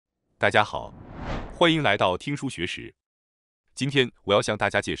大家好，欢迎来到听书学识。今天我要向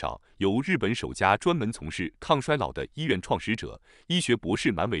大家介绍由日本首家专门从事抗衰老的医院创始者、医学博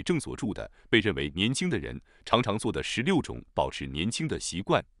士满尾正所著的《被认为年轻的人常常做的16种保持年轻的习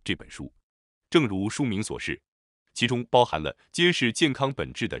惯》这本书。正如书名所示，其中包含了揭示健康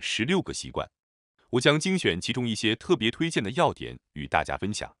本质的16个习惯。我将精选其中一些特别推荐的要点与大家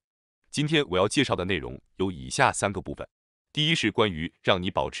分享。今天我要介绍的内容有以下3个部分。第一是关于让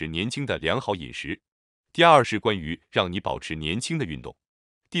你保持年轻的良好饮食，第二是关于让你保持年轻的运动，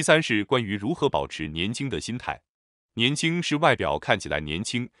第三是关于如何保持年轻的心态。年轻是外表看起来年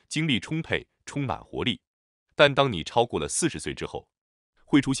轻，精力充沛，充满活力，但当你超过了40岁之后，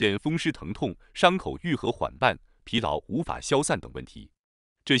会出现风湿疼痛、伤口愈合缓慢、疲劳无法消散等问题，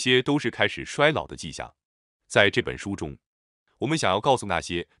这些都是开始衰老的迹象。在这本书中，我们想要告诉那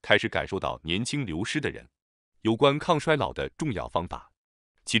些开始感受到年轻流失的人，有关抗衰老的重要方法，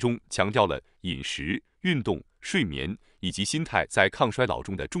其中强调了饮食、运动、睡眠以及心态在抗衰老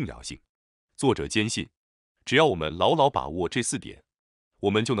中的重要性。作者坚信，只要我们牢牢把握这4点，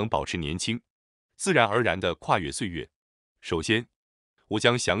我们就能保持年轻，自然而然地跨越岁月。首先，我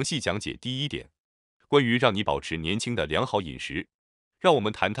将详细讲解第1点，关于让你保持年轻的良好饮食。让我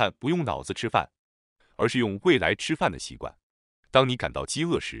们谈谈不用脑子吃饭，而是用胃来吃饭的习惯。当你感到饥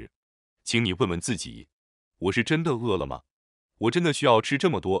饿时，请你问问自己，我是真的饿了吗？我真的需要吃这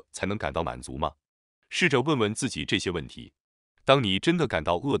么多才能感到满足吗？试着问问自己这些问题。当你真的感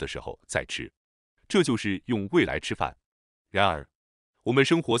到饿的时候再吃，这就是用胃来吃饭。然而，我们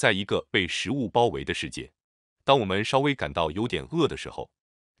生活在一个被食物包围的世界，当我们稍微感到有点饿的时候，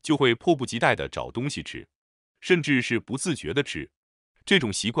就会迫不及待地找东西吃，甚至是不自觉地吃。这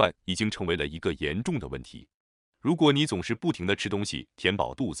种习惯已经成为了一个严重的问题。如果你总是不停地吃东西填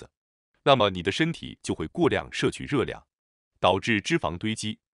饱肚子，那么你的身体就会过量摄取热量，导致脂肪堆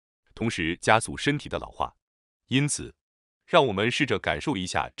积，同时加速身体的老化。因此，让我们试着感受一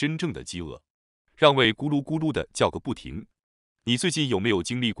下真正的饥饿，让胃咕噜咕噜的叫个不停。你最近有没有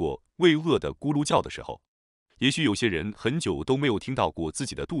经历过胃饿的咕噜叫的时候？也许有些人很久都没有听到过自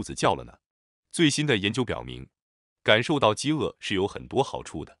己的肚子叫了呢。最新的研究表明，感受到饥饿是有很多好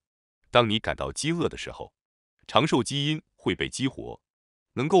处的。当你感到饥饿的时候，长寿基因会被激活，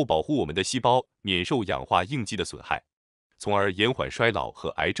能够保护我们的细胞免受氧化应激的损害，从而延缓衰老和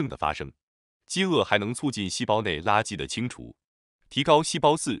癌症的发生。饥饿还能促进细胞内垃圾的清除，提高细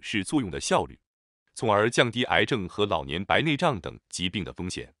胞自噬作用的效率，从而降低癌症和老年白内障等疾病的风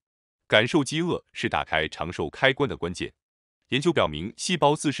险。感受饥饿是打开长寿开关的关键。研究表明，细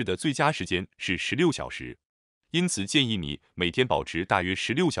胞自噬的最佳时间是16小时，因此建议你每天保持大约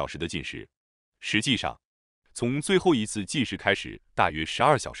16小时的进食。实际上，从最后一次进食开始，大约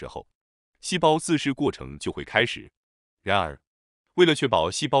12小时后，细胞自噬过程就会开始。然而，为了确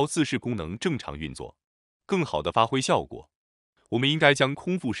保细胞自噬功能正常运作，更好地发挥效果，我们应该将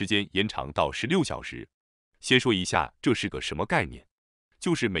空腹时间延长到16小时。先说一下这是个什么概念，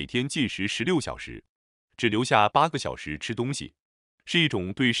就是每天进食16小时，只留下8个小时吃东西，是一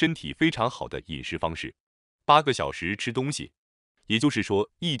种对身体非常好的饮食方式。8个小时吃东西，也就是说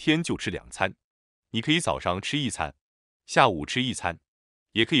一天就吃2餐。你可以早上吃1餐，下午吃1餐，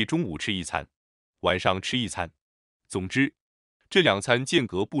也可以中午吃1餐，晚上吃1餐。总之，这2餐间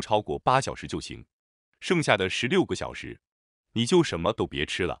隔不超过8小时就行。剩下的16个小时，你就什么都别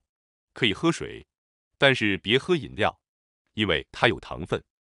吃了。可以喝水，但是别喝饮料，因为它有糖分。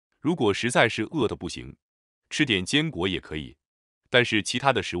如果实在是饿得不行，吃点坚果也可以，但是其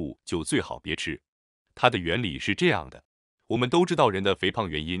他的食物就最好别吃。它的原理是这样的。我们都知道，人的肥胖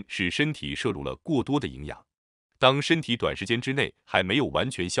原因是身体摄入了过多的营养。当身体短时间之内还没有完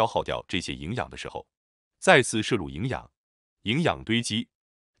全消耗掉这些营养的时候，再次摄入营养，营养堆积，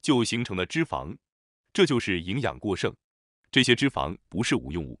就形成了脂肪，这就是营养过剩。这些脂肪不是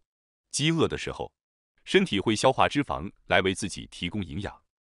无用物。饥饿的时候，身体会消化脂肪来为自己提供营养，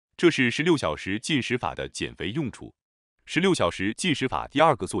这是16小时进食法的减肥用处。16小时进食法第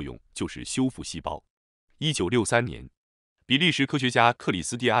2个作用就是修复细胞。1963年，比利时科学家克里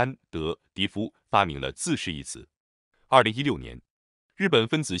斯蒂安·德·迪夫发明了自噬一词。2016年，日本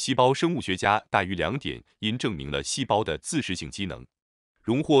分子细胞生物学家大于2点因证明了细胞的自噬性机能，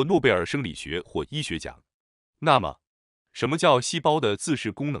荣获诺贝尔生理学或医学奖。那么，什么叫细胞的自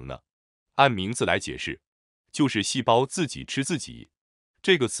噬功能呢？按名字来解释，就是细胞自己吃自己。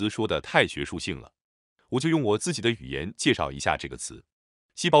这个词说的太学术性了，我就用我自己的语言介绍一下这个词。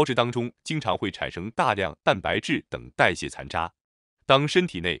细胞质当中经常会产生大量蛋白质等代谢残渣。当身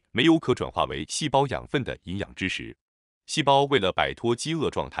体内没有可转化为细胞养分的营养之时，细胞为了摆脱饥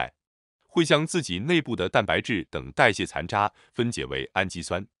饿状态，会将自己内部的蛋白质等代谢残渣分解为氨基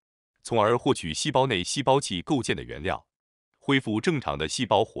酸，从而获取细胞内细胞器构建的原料，恢复正常的细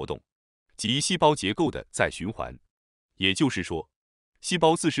胞活动及细胞结构的再循环。也就是说，细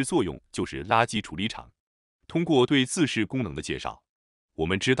胞自噬作用就是垃圾处理厂。通过对自噬功能的介绍，我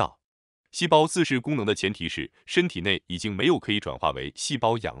们知道，细胞自噬功能的前提是身体内已经没有可以转化为细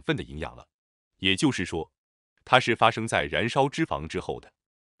胞养分的营养了。也就是说，它是发生在燃烧脂肪之后的。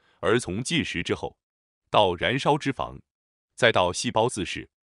而从进食之后到燃烧脂肪，再到细胞自噬，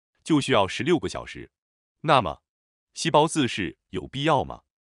就需要16个小时。那么，细胞自噬有必要吗？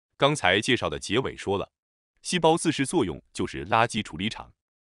刚才介绍的结尾说了，细胞自噬作用就是垃圾处理厂。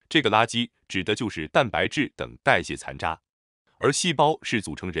这个垃圾指的就是蛋白质等代谢残渣，而细胞是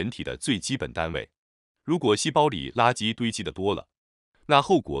组成人体的最基本单位。如果细胞里垃圾堆积的多了，那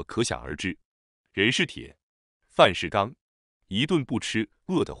后果可想而知。人是铁，饭是钢，一顿不吃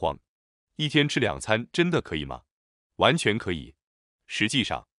饿得慌。一天吃2餐真的可以吗？完全可以。实际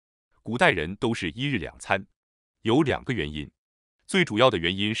上，古代人都是1日2餐，有2个原因。最主要的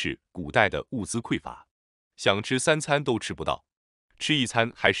原因是古代的物资匮乏，想吃3餐都吃不到，吃1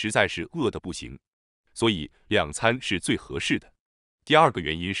餐还实在是饿得不行，所以2餐是最合适的。第二个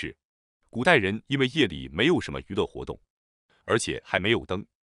原因是，古代人因为夜里没有什么娱乐活动，而且还没有灯，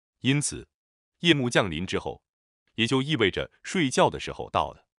因此夜幕降临之后，也就意味着睡觉的时候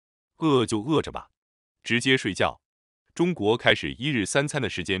到了。饿就饿着吧，直接睡觉。中国开始1日3餐的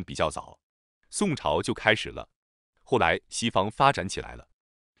时间比较早，宋朝就开始了，后来西方发展起来了，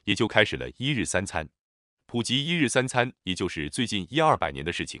也就开始了1日3餐。普及1日3餐也就是最近100-200年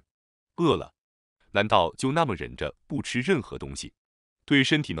的事情。饿了，难道就那么忍着不吃任何东西，对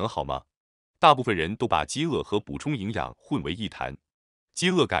身体能好吗？大部分人都把饥饿和补充营养混为一谈。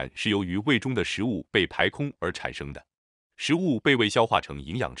饥饿感是由于胃中的食物被排空而产生的，食物被胃消化成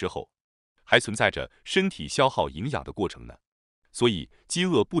营养之后，还存在着身体消耗营养的过程呢。所以饥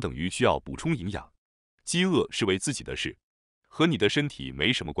饿不等于需要补充营养，饥饿是为自己的事，和你的身体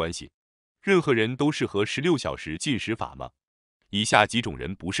没什么关系。任何人都适合16小时进食法吗？以下几种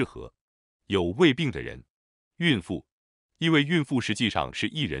人不适合：有胃病的人，孕妇，因为孕妇实际上是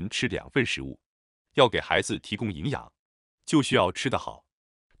一人吃2份食物，要给孩子提供营养，就需要吃得好，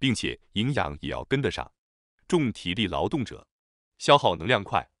并且营养也要跟得上。重体力劳动者，消耗能量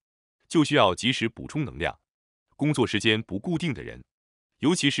快，就需要及时补充能量。工作时间不固定的人，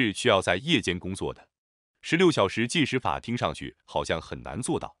尤其是需要在夜间工作的，16小时进食法听上去好像很难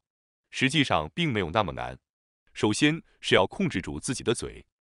做到，实际上并没有那么难。首先是要控制住自己的嘴，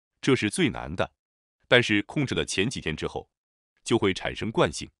这是最难的。但是控制了前几天之后，就会产生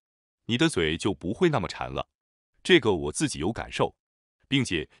惯性，你的嘴就不会那么馋了。这个我自己有感受，并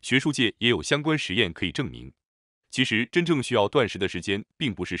且学术界也有相关实验可以证明。其实真正需要断食的时间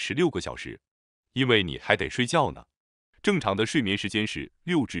并不是16个小时，因为你还得睡觉呢。正常的睡眠时间是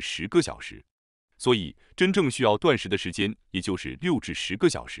6至10个小时，所以真正需要断食的时间也就是6至10个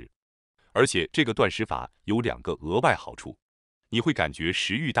小时。而且这个断食法有2个额外好处，你会感觉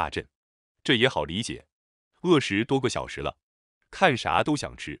食欲大振，这也好理解，饿10多个小时了，看啥都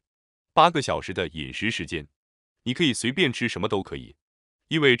想吃。8个小时的饮食时间，你可以随便吃什么都可以，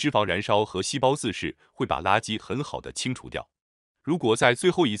因为脂肪燃烧和细胞自噬会把垃圾很好的清除掉。如果在最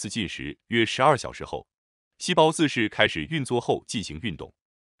后一次进食约12小时后，细胞自噬开始运作后进行运动，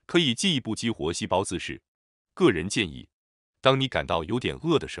可以进一步激活细胞自噬。个人建议，当你感到有点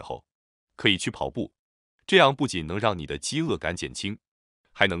饿的时候，可以去跑步，这样不仅能让你的饥饿感减轻，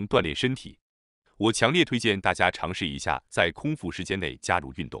还能锻炼身体。我强烈推荐大家尝试一下在空腹时间内加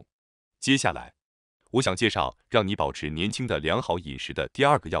入运动。接下来，我想介绍让你保持年轻的良好饮食的第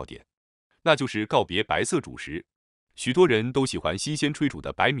2个要点，那就是告别白色主食。许多人都喜欢新鲜炊煮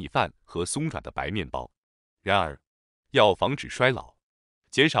的白米饭和松软的白面包，然而，要防止衰老，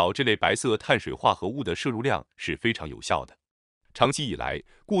减少这类白色碳水化合物的摄入量是非常有效的。长期以来，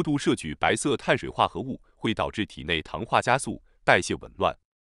过度摄取白色碳水化合物会导致体内糖化加速、代谢紊乱，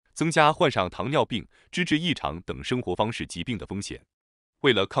增加患上糖尿病、脂质异常等生活方式疾病的风险。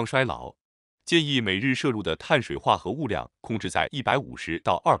为了抗衰老，建议每日摄入的碳水化合物量控制在150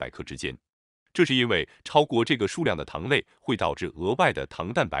到200克之间。这是因为超过这个数量的糖类会导致额外的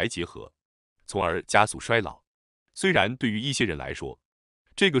糖蛋白结合，从而加速衰老。虽然对于一些人来说，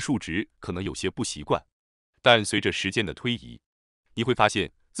这个数值可能有些不习惯，但随着时间的推移，你会发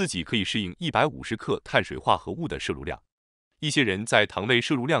现自己可以适应150克碳水化合物的摄入量。一些人在糖类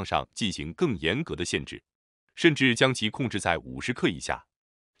摄入量上进行更严格的限制，甚至将其控制在50克以下。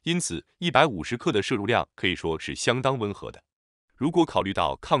因此，150克的摄入量可以说是相当温和的。如果考虑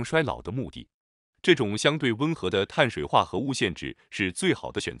到抗衰老的目的，这种相对温和的碳水化合物限制是最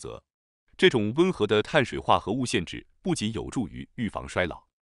好的选择。这种温和的碳水化合物限制不仅有助于预防衰老，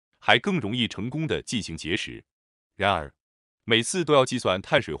还更容易成功的进行节食。然而，每次都要计算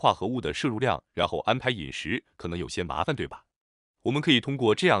碳水化合物的摄入量，然后安排饮食，可能有些麻烦，对吧？我们可以通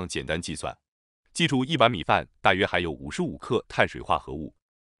过这样简单计算，记住一碗米饭大约含有55克碳水化合物，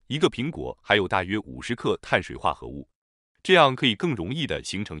一个苹果还有大约50克碳水化合物，这样可以更容易的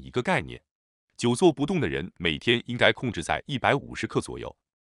形成一个概念。久坐不动的人每天应该控制在150克左右，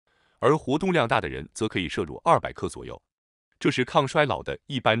而活动量大的人则可以摄入200克左右。这是抗衰老的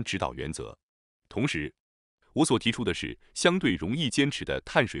一般指导原则。同时，我所提出的是相对容易坚持的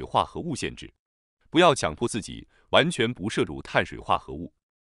碳水化合物限制，不要强迫自己完全不摄入碳水化合物，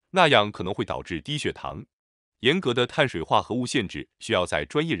那样可能会导致低血糖。严格的碳水化合物限制需要在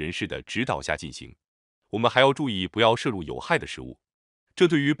专业人士的指导下进行。我们还要注意不要摄入有害的食物，这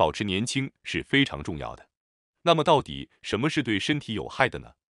对于保持年轻是非常重要的。那么到底什么是对身体有害的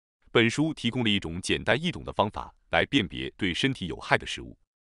呢？本书提供了一种简单易懂的方法来辨别对身体有害的食物。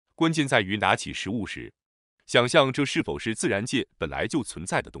关键在于拿起食物时，想象这是否是自然界本来就存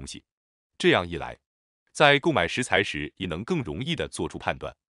在的东西。这样一来，在购买食材时也能更容易地做出判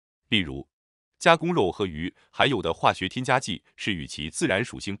断。例如，加工肉和鱼含有的化学添加剂是与其自然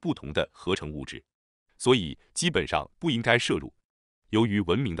属性不同的合成物质，所以基本上不应该摄入。由于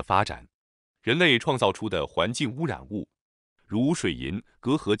文明的发展，人类创造出的环境污染物，如水银、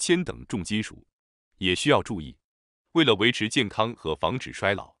镉和铅等重金属，也需要注意。为了维持健康和防止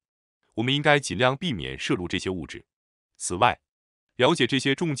衰老，我们应该尽量避免摄入这些物质。此外，了解这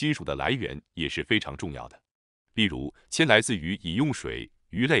些重金属的来源也是非常重要的。例如，铅来自于饮用水、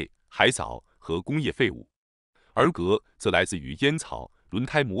鱼类、海藻和工业废物，而镉则来自于烟草、轮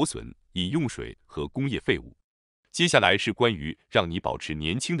胎磨损、饮用水和工业废物。接下来是关于让你保持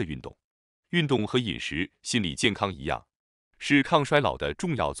年轻的运动。运动和饮食、心理健康一样，是抗衰老的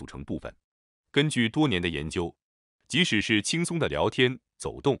重要组成部分。根据多年的研究，即使是轻松的聊天、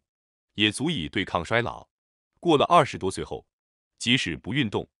走动，也足以对抗衰老。过了20多岁后，即使不运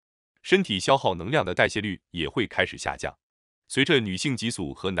动，身体消耗能量的代谢率也会开始下降。随着女性激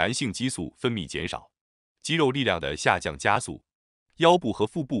素和男性激素分泌减少，肌肉力量的下降加速，腰部和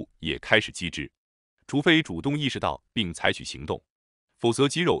腹部也开始积脂。除非主动意识到并采取行动，否则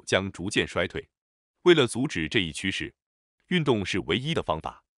肌肉将逐渐衰退。为了阻止这一趋势，运动是唯一的方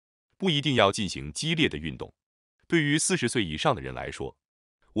法。不一定要进行激烈的运动。对于40岁以上的人来说，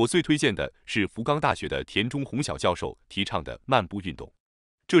我最推荐的是福冈大学的田中宏小教授提倡的慢步运动。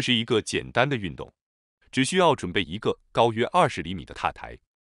这是一个简单的运动，只需要准备一个高约20厘米的踏台，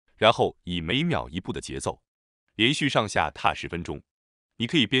然后以每秒1步的节奏，连续上下踏10分钟。你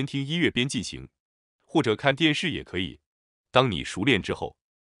可以边听音乐边进行，或者看电视也可以。当你熟练之后，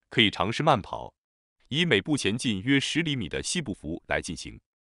可以尝试慢跑，以每步前进约10厘米的细步幅来进行。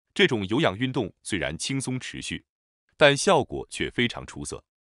这种有氧运动虽然轻松持续，但效果却非常出色。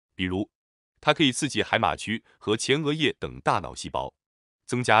比如，它可以刺激海马区和前额叶等大脑细胞，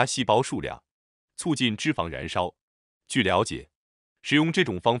增加细胞数量，促进脂肪燃烧。据了解，使用这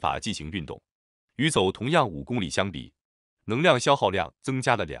种方法进行运动，与走同样5公里相比，能量消耗量增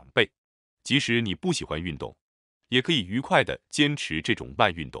加了2倍。即使你不喜欢运动，也可以愉快地坚持这种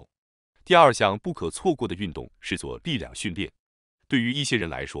慢运动。第二项不可错过的运动是做力量训练。对于一些人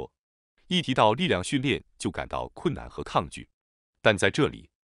来说，一提到力量训练就感到困难和抗拒。但在这里，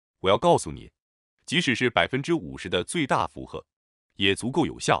我要告诉你，即使是50%的最大负荷，也足够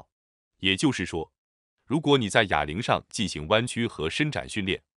有效。也就是说，如果你在哑铃上进行弯曲和伸展训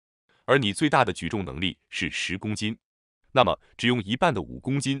练，而你最大的举重能力是10公斤，那么只用一半的5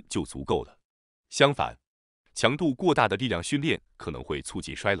公斤就足够了。相反，强度过大的力量训练可能会促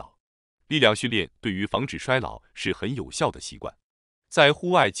进衰老。力量训练对于防止衰老是很有效的习惯。在户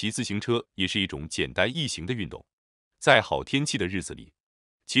外骑自行车也是一种简单易行的运动。在好天气的日子里，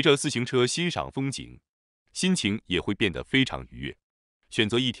骑着自行车欣赏风景，心情也会变得非常愉悦。选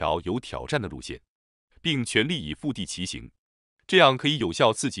择一条有挑战的路线，并全力以赴地骑行，这样可以有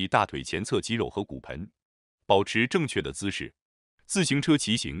效刺激大腿前侧肌肉和骨盆，保持正确的姿势。自行车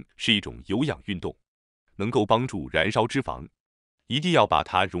骑行是一种有氧运动，能够帮助燃烧脂肪，一定要把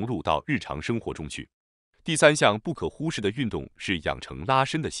它融入到日常生活中去。第三项不可忽视的运动是养成拉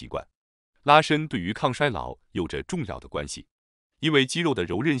伸的习惯。拉伸对于抗衰老有着重要的关系，因为肌肉的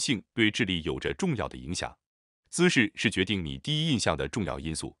柔韧性对智力有着重要的影响。姿势是决定你第一印象的重要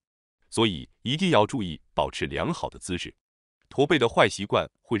因素，所以一定要注意保持良好的姿势。驼背的坏习惯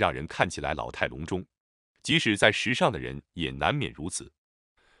会让人看起来老态龙钟，即使在时尚的人也难免如此。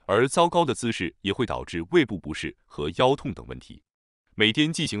而糟糕的姿势也会导致胃部不适和腰痛等问题。每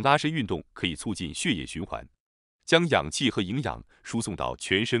天进行拉伸运动可以促进血液循环，将氧气和营养输送到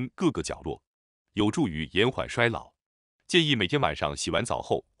全身各个角落，有助于延缓衰老。建议每天晚上洗完澡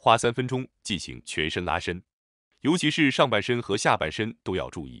后花3分钟进行全身拉伸，尤其是上半身和下半身都要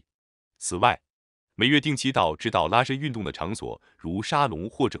注意。此外，每月定期到指导拉伸运动的场所，如沙龙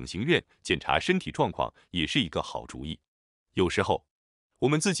或整形院检查身体状况，也是一个好主意。有时候，我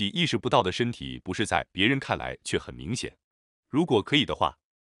们自己意识不到的身体不适在别人看来却很明显。如果可以的话，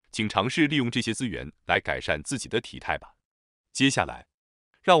请尝试利用这些资源来改善自己的体态吧。接下来，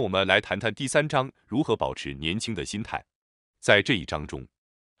让我们来谈谈第3章如何保持年轻的心态。在这一章中，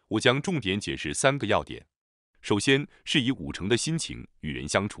我将重点解释3个要点。首先是以50%的心情与人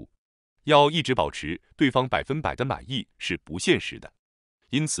相处，要一直保持对方100%的满意是不现实的，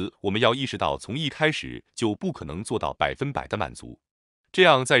因此我们要意识到从一开始就不可能做到100%的满足，这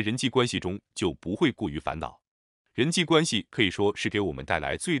样在人际关系中就不会过于烦恼。人际关系可以说是给我们带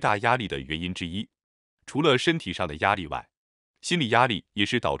来最大压力的原因之一，除了身体上的压力外，心理压力也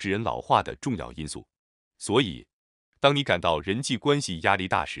是导致人老化的重要因素。所以，当你感到人际关系压力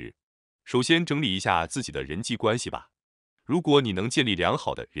大时，首先整理一下自己的人际关系吧。如果你能建立良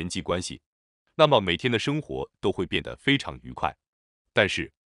好的人际关系，那么每天的生活都会变得非常愉快。但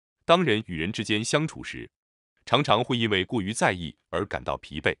是，当人与人之间相处时，常常会因为过于在意而感到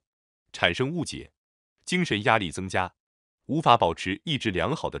疲惫，产生误解，精神压力增加，无法保持一直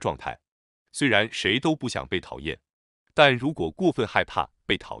良好的状态。虽然谁都不想被讨厌，但如果过分害怕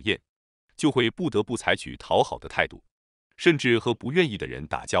被讨厌，就会不得不采取讨好的态度，甚至和不愿意的人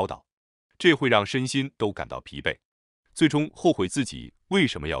打交道，这会让身心都感到疲惫，最终后悔自己为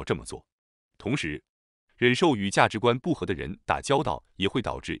什么要这么做。同时，忍受与价值观不合的人打交道也会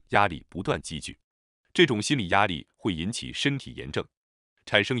导致压力不断积聚，这种心理压力会引起身体炎症，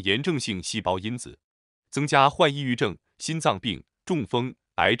产生炎症性细胞因子，增加患抑郁症、心脏病、中风、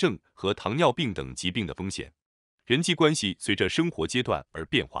癌症和糖尿病等疾病的风险。人际关系随着生活阶段而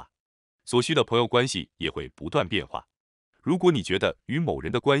变化，所需的朋友关系也会不断变化。如果你觉得与某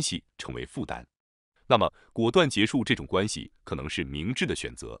人的关系成为负担，那么果断结束这种关系可能是明智的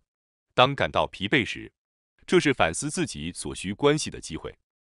选择。当感到疲惫时，这是反思自己所需关系的机会。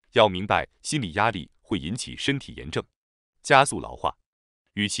要明白，心理压力会引起身体炎症，加速老化。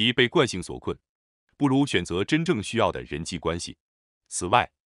与其被惯性所困，不如选择真正需要的人际关系。此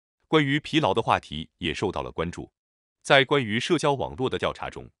外，关于疲劳的话题也受到了关注。在关于社交网络的调查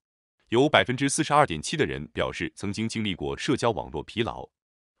中，有 42.7% 的人表示曾经经历过社交网络疲劳。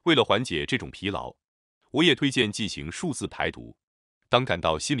为了缓解这种疲劳，我也推荐进行数字排毒。当感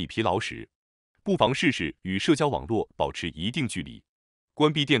到心理疲劳时，不妨试试与社交网络保持一定距离，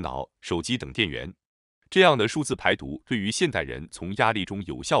关闭电脑、手机等电源。这样的数字排毒对于现代人从压力中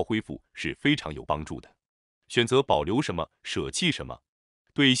有效恢复是非常有帮助的。选择保留什么，舍弃什么，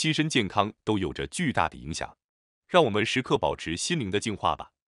对心身健康都有着巨大的影响。让我们时刻保持心灵的净化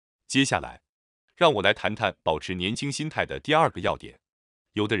吧。接下来，让我来谈谈保持年轻心态的第2个要点。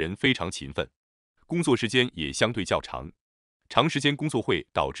有的人非常勤奋，工作时间也相对较长，长时间工作会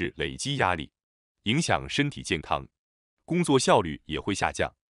导致累积压力，影响身体健康，工作效率也会下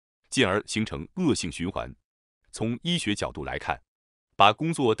降，进而形成恶性循环。从医学角度来看，把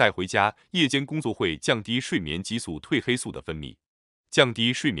工作带回家，夜间工作会降低睡眠激素褪黑素的分泌，降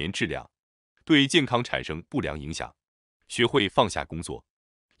低睡眠质量，对健康产生不良影响。学会放下工作，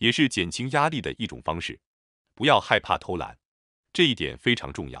也是减轻压力的一种方式。不要害怕偷懒，这一点非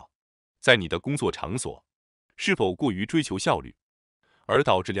常重要。在你的工作场所，是否过于追求效率，而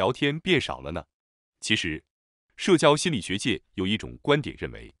导致聊天变少了呢？其实，社交心理学界有一种观点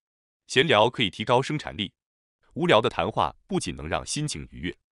认为，闲聊可以提高生产力。无聊的谈话不仅能让心情愉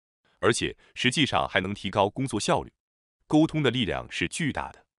悦，而且实际上还能提高工作效率。沟通的力量是巨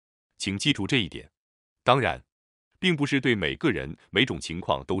大的，请记住这一点。当然，并不是对每个人、每种情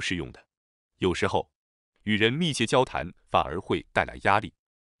况都适用的。有时候，与人密切交谈反而会带来压力。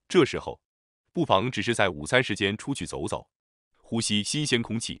这时候，不妨只是在午餐时间出去走走，呼吸新鲜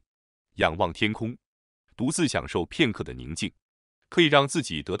空气，仰望天空，独自享受片刻的宁静，可以让自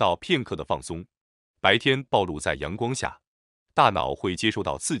己得到片刻的放松。白天暴露在阳光下，大脑会接受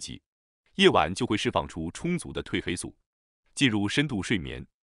到刺激，夜晚就会释放出充足的褪黑素，进入深度睡眠，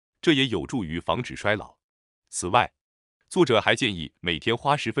这也有助于防止衰老。此外，作者还建议每天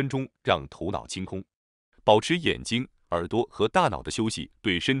花10分钟让头脑清空，保持眼睛、耳朵和大脑的休息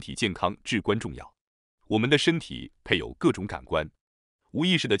对身体健康至关重要。我们的身体配有各种感官，无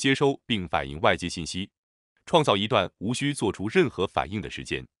意识地接收并反映外界信息，创造一段无需做出任何反应的时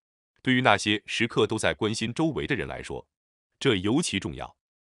间。对于那些时刻都在关心周围的人来说，这尤其重要。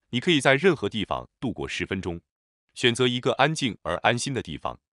你可以在任何地方度过10分钟，选择一个安静而安心的地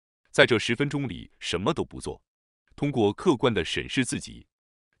方，在这10分钟里什么都不做，通过客观地审视自己，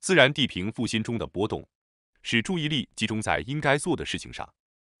自然地平复心中的波动，使注意力集中在应该做的事情上。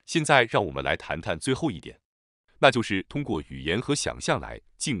现在让我们来谈谈最后一点，那就是通过语言和想象来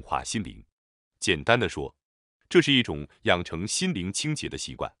净化心灵。简单的说，这是一种养成心灵清洁的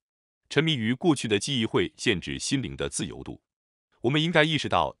习惯。沉迷于过去的记忆会限制心灵的自由度。我们应该意识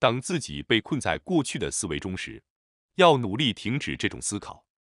到，当自己被困在过去的思维中时，要努力停止这种思考，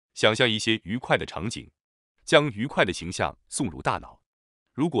想象一些愉快的场景，将愉快的形象送入大脑。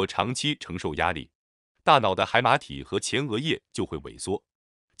如果长期承受压力，大脑的海马体和前额叶就会萎缩。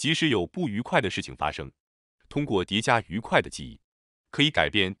即使有不愉快的事情发生，通过叠加愉快的记忆，可以改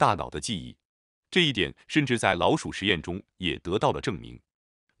变大脑的记忆。这一点甚至在老鼠实验中也得到了证明。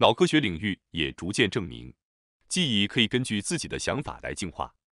脑科学领域也逐渐证明，记忆可以根据自己的想法来净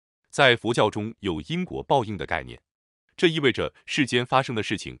化。在佛教中有因果报应的概念，这意味着世间发生的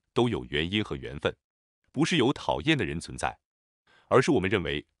事情都有原因和缘分，不是有讨厌的人存在，而是我们认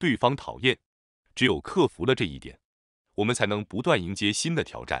为对方讨厌。只有克服了这一点，我们才能不断迎接新的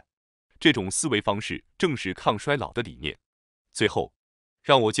挑战。这种思维方式正是抗衰老的理念。最后，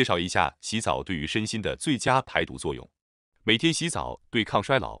让我介绍一下洗澡对于身心的最佳排毒作用。每天洗澡对抗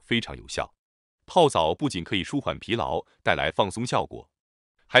衰老非常有效。泡澡不仅可以舒缓疲劳，带来放松效果，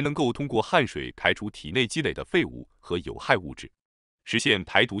还能够通过汗水排出体内积累的废物和有害物质，实现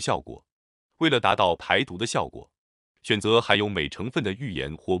排毒效果。为了达到排毒的效果，选择含有镁成分的浴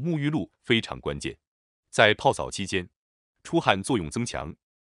盐或沐浴露非常关键。在泡澡期间，出汗作用增强。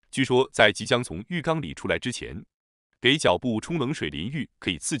据说在即将从浴缸里出来之前，给脚部冲冷水淋浴可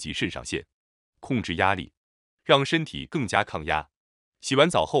以刺激肾上腺，控制压力，让身体更加抗压。洗完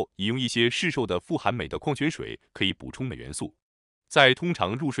澡后，饮用一些市售的富含镁的矿泉水，可以补充镁元素。在通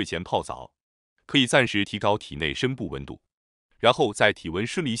常入睡前泡澡，可以暂时提高体内深部温度，然后在体温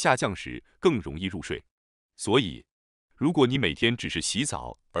顺利下降时更容易入睡。所以，如果你每天只是洗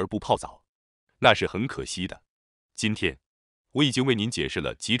澡而不泡澡，那是很可惜的。今天，我已经为您解释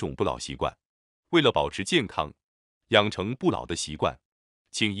了几种不老习惯。为了保持健康，养成不老的习惯，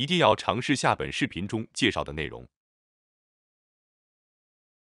请一定要尝试下本视频中介绍的内容。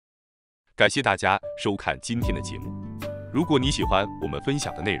感谢大家收看今天的节目。如果你喜欢我们分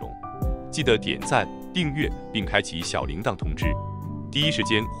享的内容，记得点赞、订阅并开启小铃铛通知，第一时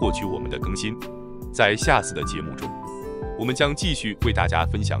间获取我们的更新。在下次的节目中，我们将继续为大家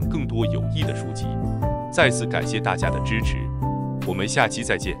分享更多有益的书籍。再次感谢大家的支持，我们下期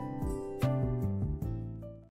再见。